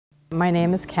My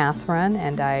name is Katharine,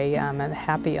 and I am a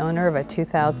happy owner of a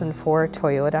 2004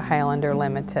 Toyota Highlander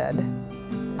Limited.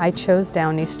 I chose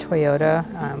Downeast Toyota.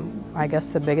 I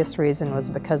guess the biggest reason was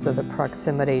because of the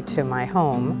proximity to my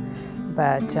home.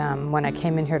 But when I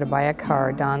came in here to buy a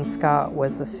car, Don Scott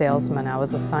was the salesman I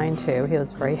was assigned to. He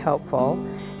was very helpful.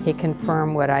 He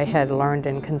confirmed what I had learned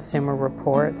in consumer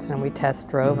reports, and we test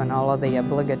drove and all of the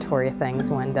obligatory things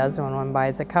one does when one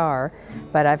buys a car.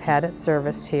 But I've had it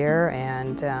serviced here,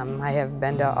 and I have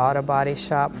been to auto body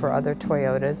shop for other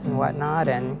Toyotas and whatnot,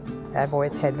 and I've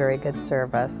always had very good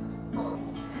service.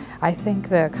 I think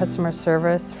the customer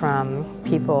service from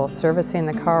people servicing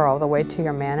the car all the way to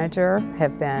your manager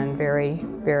have been very,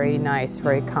 very nice,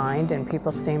 very kind, and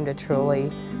people seem to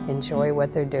truly enjoy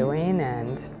what they're doing,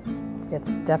 and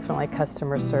it's definitely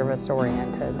customer service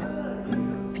oriented.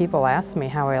 People ask me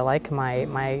how I like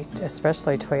my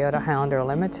especially Toyota Highlander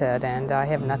Limited, and I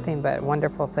have nothing but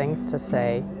wonderful things to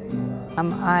say.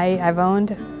 I've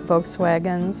owned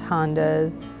Volkswagens,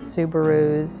 Hondas,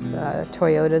 Subarus,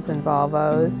 Toyotas and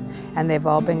Volvos, and they've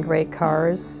all been great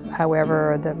cars.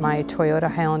 However, my Toyota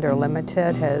Highlander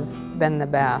Limited has been the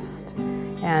best.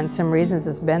 And some reasons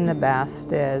it's been the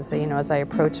best is, as I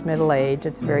approach middle age,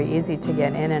 it's very easy to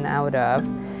get in and out of.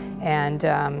 And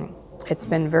it's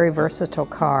been a very versatile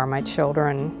car. My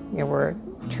children were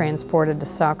transported to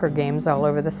soccer games all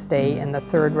over the state, and the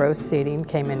third row seating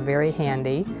came in very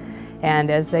handy.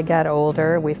 And as they got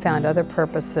older, we found other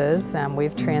purposes.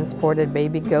 We've transported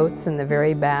baby goats in the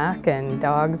very back, and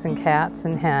dogs and cats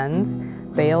and hens,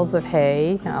 bales of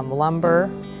hay,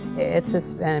 lumber. It's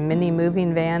a mini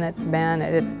moving van. It's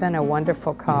been a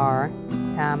wonderful car.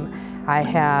 I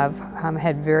have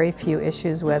had very few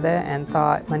issues with it, and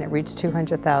thought when it reached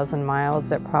 200,000 miles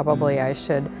that probably I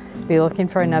should be looking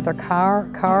for another car.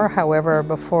 However,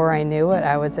 before I knew it,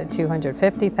 I was at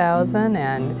 250,000,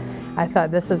 and I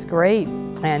thought, this is great.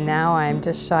 And now I'm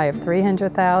just shy of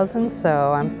 300,000,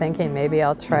 so I'm thinking maybe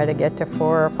I'll try to get to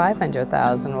 400,000 or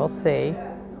 500,000. We'll see.